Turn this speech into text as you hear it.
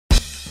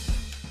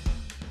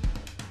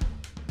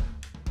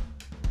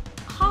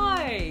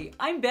Hi,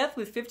 I'm Beth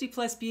with 50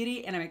 Plus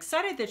Beauty, and I'm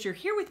excited that you're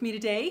here with me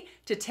today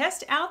to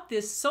test out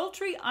this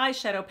sultry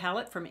eyeshadow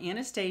palette from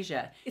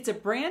Anastasia. It's a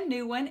brand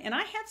new one, and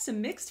I have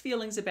some mixed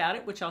feelings about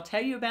it, which I'll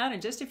tell you about in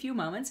just a few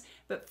moments.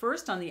 But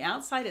first, on the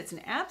outside, it's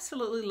an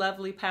absolutely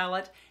lovely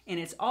palette, and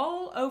it's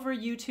all over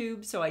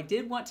YouTube, so I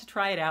did want to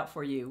try it out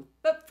for you.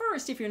 But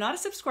first, if you're not a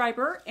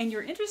subscriber and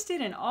you're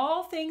interested in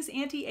all things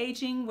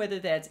anti-aging, whether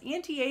that's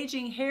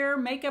anti-aging hair,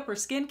 makeup, or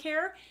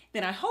skincare,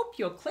 then I hope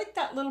you'll click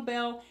that little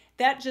bell.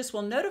 That just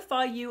will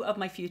notify you of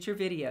my future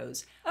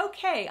videos.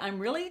 Okay, I'm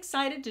really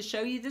excited to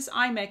show you this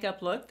eye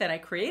makeup look that I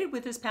created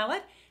with this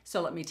palette.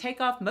 So let me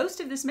take off most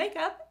of this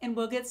makeup and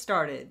we'll get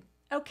started.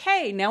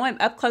 Okay, now I'm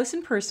up close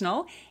and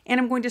personal, and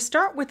I'm going to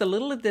start with a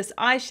little of this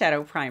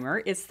eyeshadow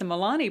primer. It's the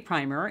Milani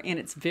primer, and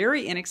it's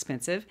very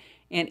inexpensive,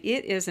 and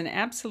it is an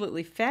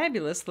absolutely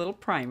fabulous little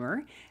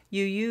primer.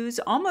 You use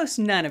almost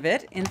none of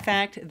it. In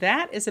fact,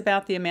 that is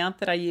about the amount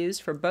that I use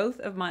for both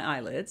of my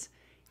eyelids,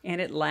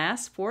 and it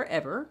lasts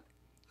forever.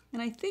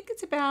 And I think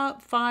it's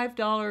about $5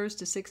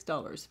 to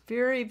 $6.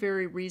 Very,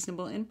 very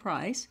reasonable in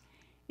price.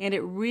 And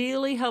it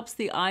really helps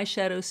the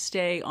eyeshadow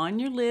stay on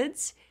your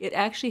lids. It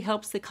actually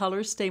helps the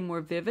colors stay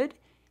more vivid,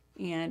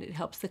 and it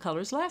helps the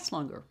colors last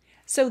longer.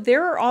 So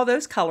there are all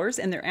those colors,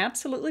 and they're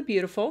absolutely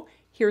beautiful.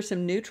 Here are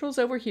some neutrals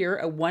over here,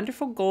 a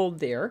wonderful gold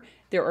there.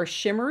 There are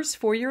shimmers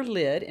for your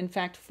lid. In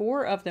fact,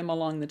 4 of them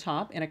along the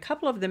top and a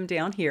couple of them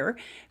down here.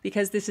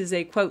 Because this is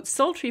a, quote,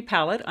 sultry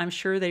palette, I'm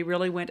sure they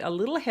really went a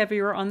little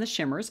heavier on the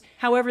shimmers.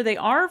 However, they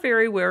are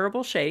very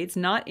wearable shades,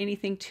 not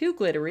anything too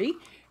glittery.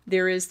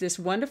 There is this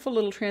wonderful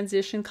little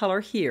transition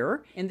color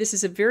here, and this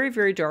is a very,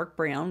 very dark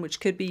brown, which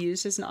could be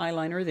used as an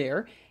eyeliner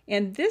there.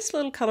 And this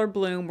little color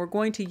Bloom, we're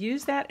going to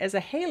use that as a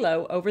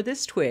halo over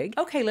this twig.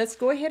 Okay, let's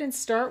go ahead and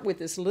start with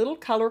this little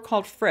color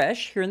called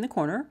Fresh here in the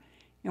corner.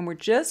 And we're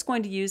just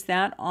going to use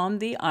that on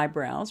the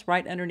eyebrows,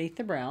 right underneath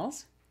the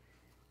brows.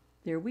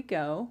 There we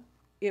go.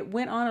 It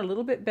went on a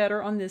little bit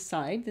better on this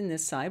side than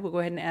this side. We'll go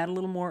ahead and add a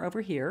little more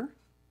over here.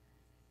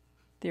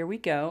 There we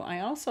go.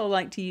 I also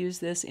like to use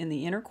this in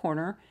the inner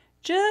corner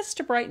just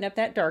to brighten up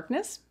that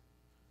darkness.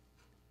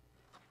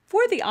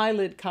 For the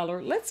eyelid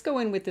color, let's go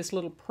in with this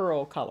little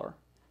pearl color.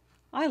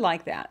 I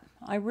like that.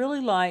 I really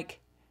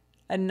like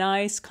a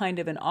nice kind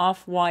of an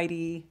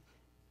off-whitey,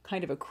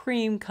 kind of a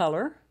cream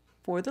color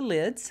for the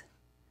lids.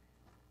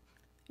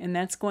 And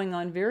that's going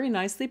on very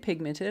nicely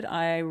pigmented.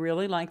 I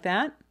really like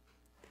that.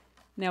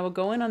 Now we'll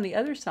go in on the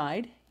other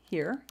side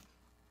here,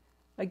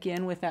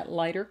 again with that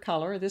lighter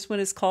color. This one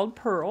is called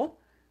Pearl,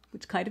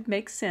 which kind of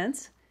makes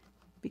sense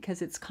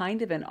because it's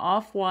kind of an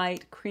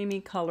off-white,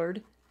 creamy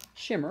colored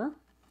shimmer.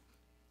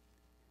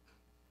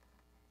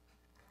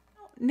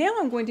 Now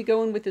I'm going to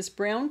go in with this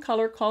brown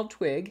color called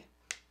Twig,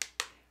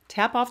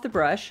 tap off the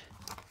brush,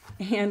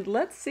 and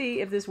let's see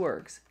if this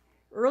works.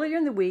 Earlier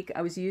in the week,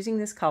 I was using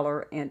this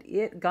color and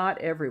it got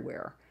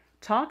everywhere.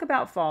 Talk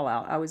about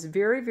fallout. I was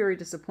very, very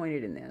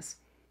disappointed in this.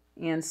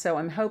 And so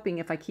I'm hoping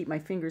if I keep my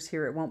fingers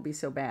here, it won't be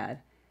so bad.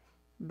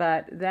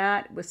 But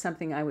that was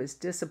something I was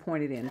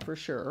disappointed in for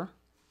sure.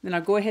 Then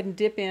I'll go ahead and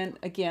dip in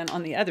again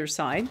on the other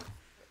side.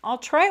 I'll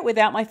try it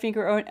without my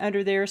finger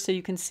under there so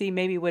you can see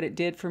maybe what it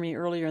did for me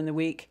earlier in the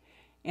week.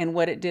 And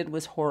what it did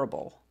was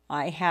horrible.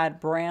 I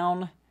had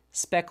brown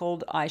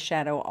speckled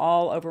eyeshadow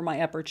all over my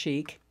upper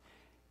cheek.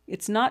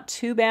 It's not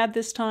too bad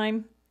this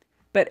time,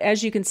 but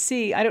as you can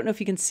see, I don't know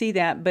if you can see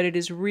that, but it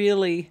is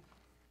really,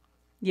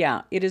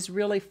 yeah, it is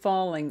really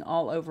falling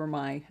all over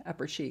my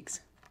upper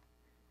cheeks.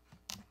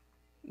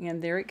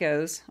 And there it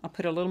goes. I'll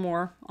put a little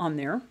more on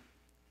there.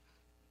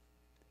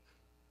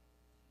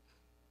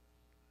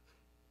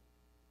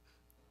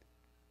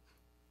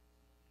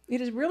 It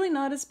is really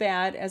not as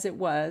bad as it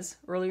was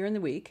earlier in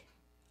the week.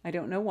 I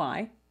don't know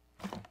why.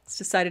 It's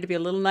decided to be a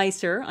little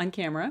nicer on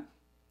camera.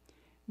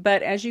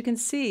 But as you can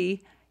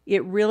see,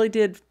 it really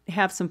did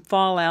have some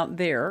fallout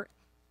there.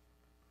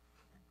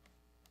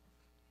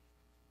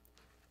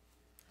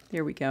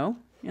 There we go.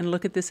 And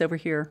look at this over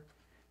here.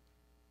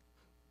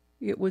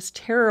 It was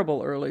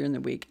terrible earlier in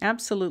the week.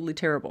 Absolutely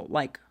terrible.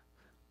 Like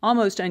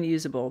almost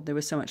unusable. There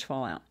was so much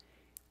fallout.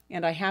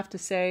 And I have to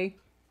say,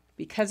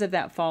 because of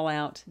that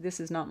fallout, this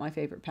is not my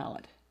favorite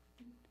palette.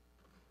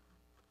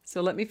 So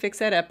let me fix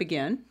that up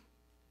again.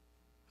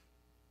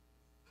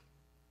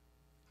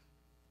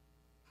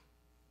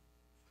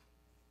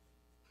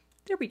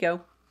 There we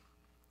go.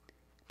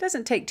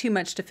 Doesn't take too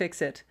much to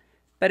fix it,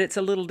 but it's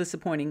a little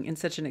disappointing in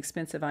such an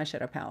expensive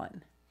eyeshadow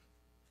palette.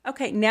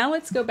 Okay, now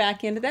let's go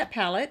back into that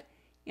palette,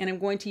 and I'm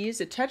going to use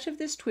a touch of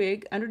this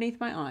Twig underneath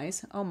my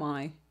eyes. Oh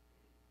my,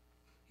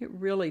 it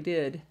really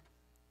did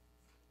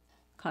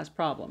cause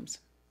problems.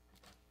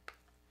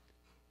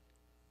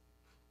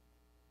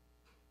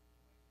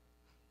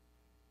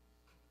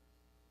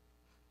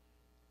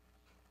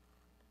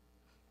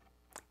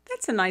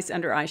 That's a nice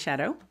under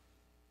eyeshadow.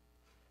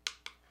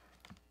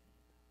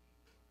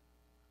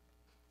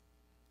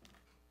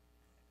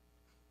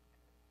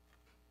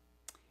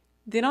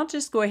 Then I'll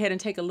just go ahead and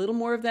take a little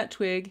more of that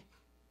Twig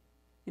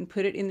and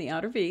put it in the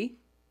outer V.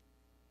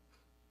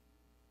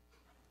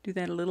 Do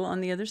that a little on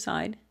the other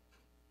side.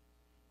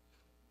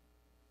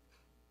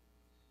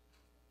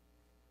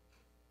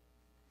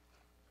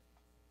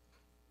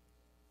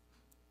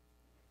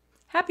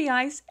 Happy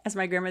eyes, as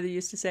my grandmother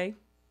used to say.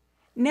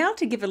 Now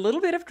to give a little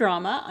bit of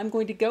drama, I'm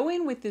going to go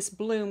in with this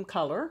bloom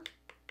color,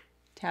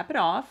 tap it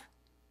off,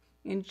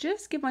 and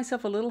just give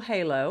myself a little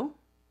halo.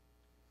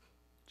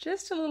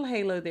 Just a little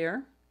halo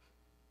there.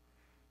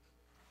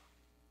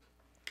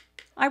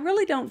 I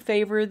really don't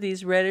favor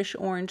these reddish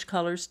orange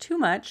colors too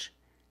much,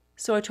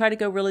 so I try to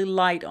go really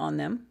light on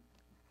them.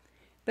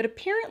 But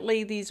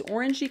apparently these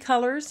orangey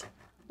colors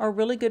are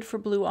really good for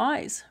blue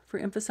eyes, for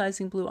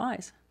emphasizing blue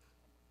eyes.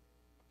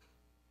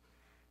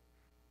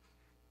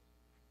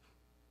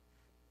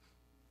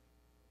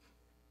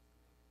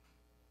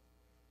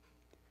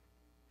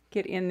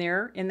 Get in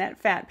there in that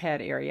fat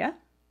pad area,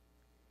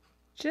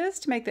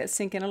 just to make that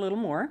sink in a little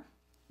more.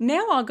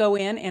 Now I'll go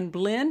in and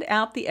blend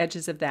out the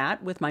edges of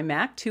that with my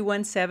MAC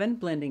 217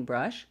 blending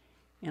brush,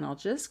 and I'll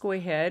just go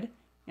ahead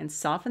and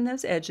soften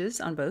those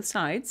edges on both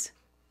sides.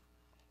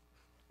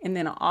 And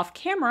then off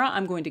camera,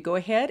 I'm going to go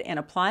ahead and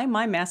apply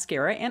my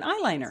mascara and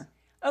eyeliner.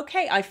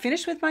 Okay, I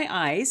finished with my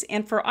eyes,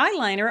 and for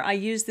eyeliner, I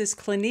use this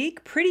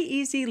Clinique Pretty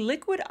Easy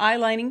Liquid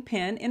Eyelining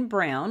Pen in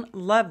brown.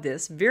 Love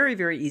this, very,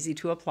 very easy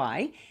to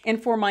apply.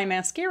 And for my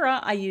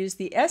mascara, I use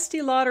the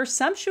Estee Lauder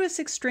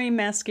Sumptuous Extreme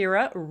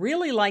Mascara.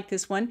 Really like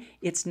this one.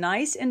 It's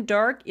nice and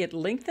dark, it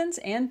lengthens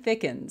and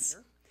thickens.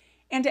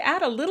 And to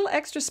add a little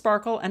extra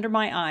sparkle under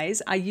my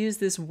eyes, I use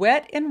this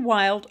Wet n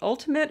Wild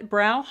Ultimate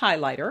Brow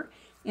Highlighter,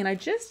 and I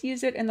just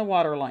use it in the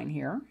waterline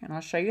here, and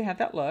I'll show you how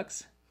that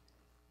looks.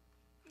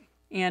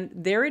 And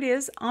there it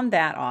is on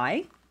that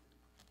eye.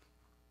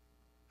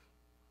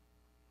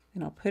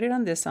 And I'll put it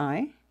on this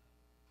eye.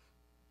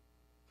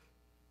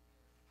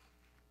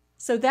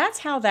 So that's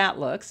how that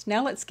looks.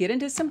 Now let's get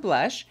into some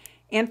blush.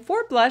 And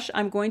for blush,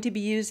 I'm going to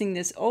be using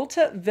this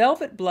Ulta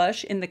Velvet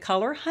Blush in the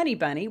color Honey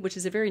Bunny, which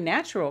is a very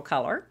natural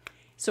color.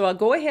 So I'll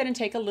go ahead and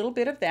take a little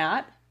bit of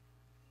that.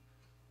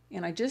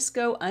 And I just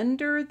go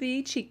under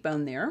the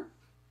cheekbone there.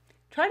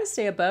 Try to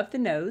stay above the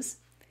nose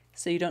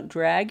so you don't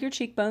drag your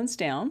cheekbones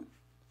down.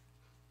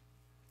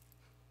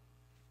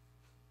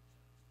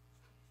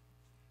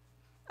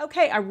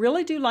 Okay, I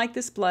really do like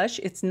this blush.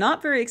 It's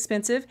not very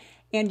expensive,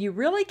 and you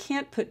really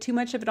can't put too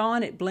much of it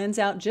on. It blends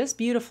out just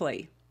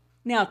beautifully.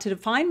 Now, to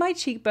define my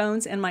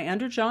cheekbones and my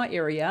underjaw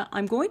area,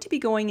 I'm going to be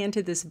going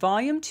into this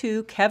Volume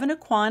 2 Kevyn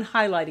Aucoin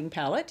highlighting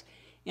palette,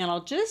 and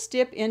I'll just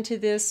dip into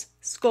this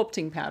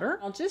sculpting powder.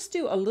 I'll just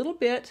do a little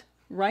bit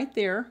right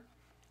there,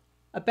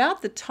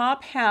 about the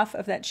top half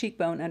of that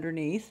cheekbone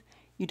underneath.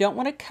 You don't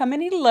want to come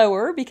any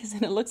lower because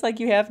then it looks like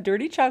you have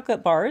dirty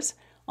chocolate bars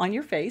on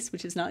your face,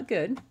 which is not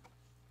good.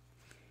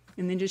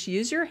 And then just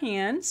use your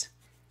hands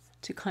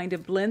to kind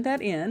of blend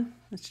that in.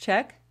 Let's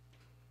check.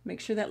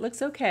 Make sure that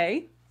looks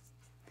okay.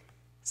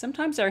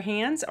 Sometimes our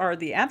hands are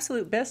the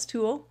absolute best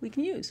tool we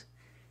can use.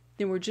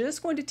 Then we're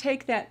just going to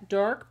take that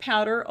dark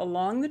powder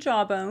along the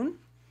jawbone,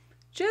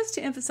 just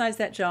to emphasize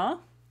that jaw.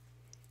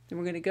 Then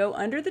we're going to go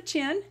under the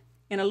chin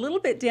and a little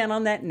bit down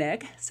on that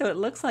neck, so it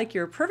looks like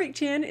your perfect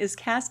chin is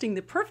casting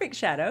the perfect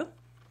shadow.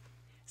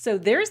 So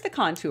there's the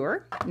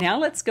contour. Now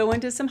let's go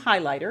into some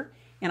highlighter.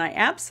 And I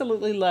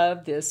absolutely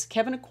love this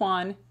Kevyn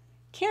Aucoin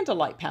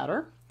Candlelight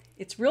Powder.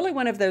 It's really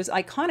one of those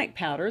iconic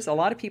powders. A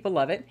lot of people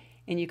love it.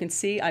 And you can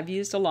see I've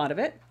used a lot of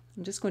it.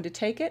 I'm just going to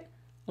take it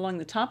along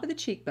the top of the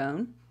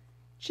cheekbone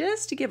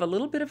just to give a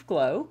little bit of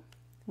glow.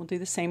 We'll do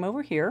the same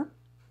over here.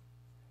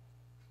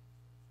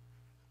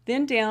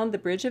 Then down the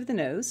bridge of the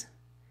nose,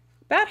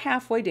 about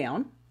halfway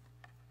down.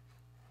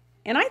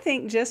 And I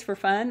think just for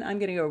fun, I'm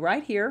going to go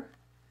right here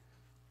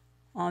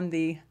on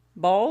the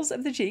balls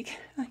of the cheek.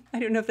 I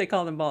don't know if they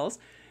call them balls,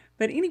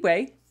 but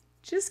anyway,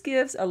 just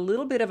gives a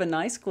little bit of a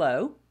nice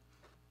glow.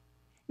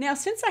 Now,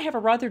 since I have a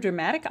rather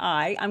dramatic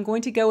eye, I'm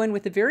going to go in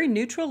with a very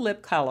neutral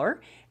lip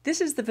color. This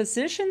is the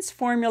Physicians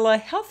Formula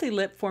Healthy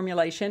Lip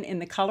Formulation in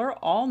the color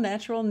All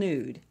Natural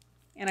Nude.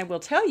 And I will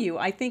tell you,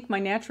 I think my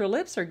natural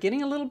lips are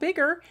getting a little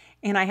bigger,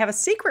 and I have a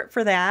secret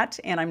for that,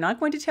 and I'm not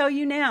going to tell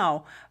you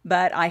now,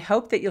 but I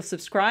hope that you'll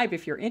subscribe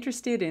if you're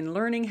interested in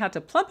learning how to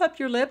plump up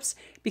your lips,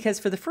 because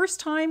for the first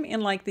time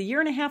in like the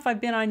 1.5 years I've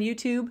been on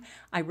YouTube,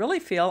 I really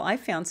feel I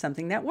found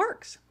something that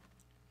works.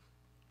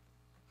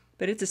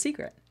 But it's a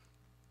secret.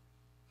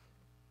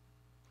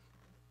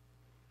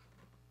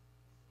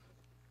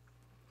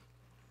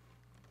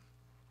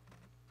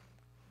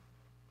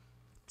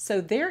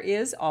 So there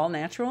is All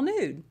Natural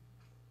Nude.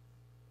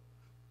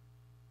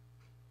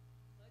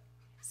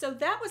 So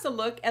that was a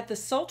look at the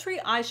Sultry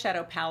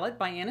eyeshadow palette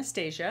by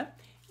Anastasia.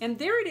 And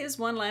there it is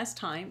one last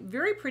time.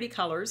 Very pretty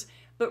colors,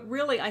 but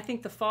really I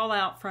think the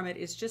fallout from it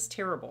is just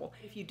terrible.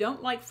 If you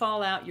don't like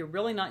fallout, you're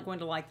really not going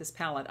to like this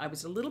palette. I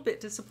was a little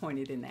bit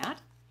disappointed in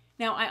that.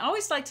 Now, I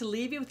always like to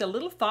leave you with a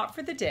little thought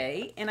for the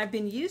day, and I've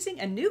been using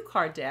a new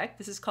card deck.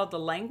 This is called The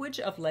Language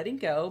of Letting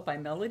Go by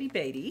Melody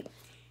Beatty.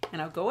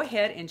 And I'll go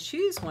ahead and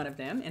choose one of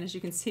them. And as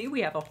you can see,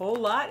 we have a whole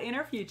lot in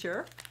our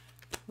future.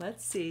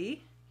 Let's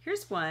see.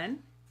 Here's one.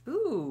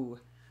 Ooh,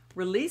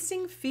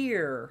 Releasing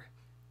Fear.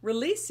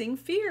 Releasing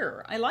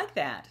Fear. I like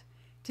that.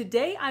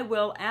 Today I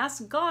will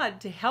ask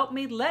God to help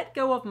me let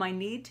go of my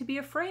need to be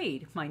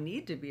afraid. My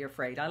need to be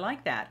afraid. I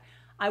like that.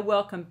 I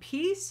welcome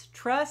peace,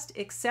 trust,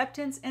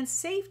 acceptance, and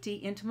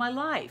safety into my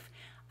life.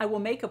 I will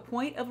make a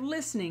point of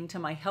listening to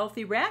my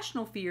healthy,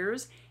 rational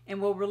fears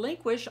and will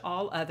relinquish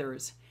all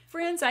others.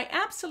 Friends, I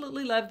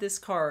absolutely love this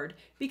card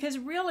because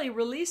really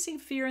releasing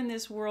fear in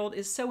this world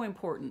is so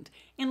important.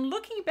 And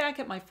looking back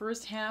at my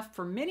first half,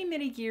 for many,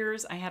 many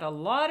years, I had a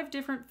lot of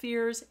different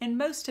fears and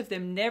most of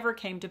them never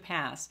came to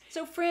pass.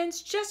 So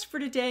friends, just for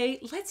today,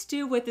 let's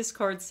do what this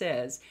card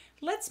says.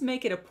 Let's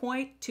make it a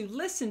point to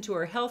listen to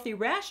our healthy,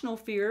 rational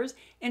fears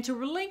and to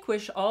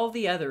relinquish all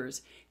the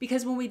others.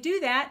 Because when we do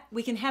that,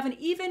 we can have an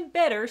even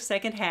better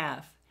second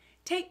half.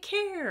 Take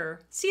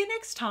care. See you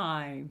next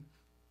time.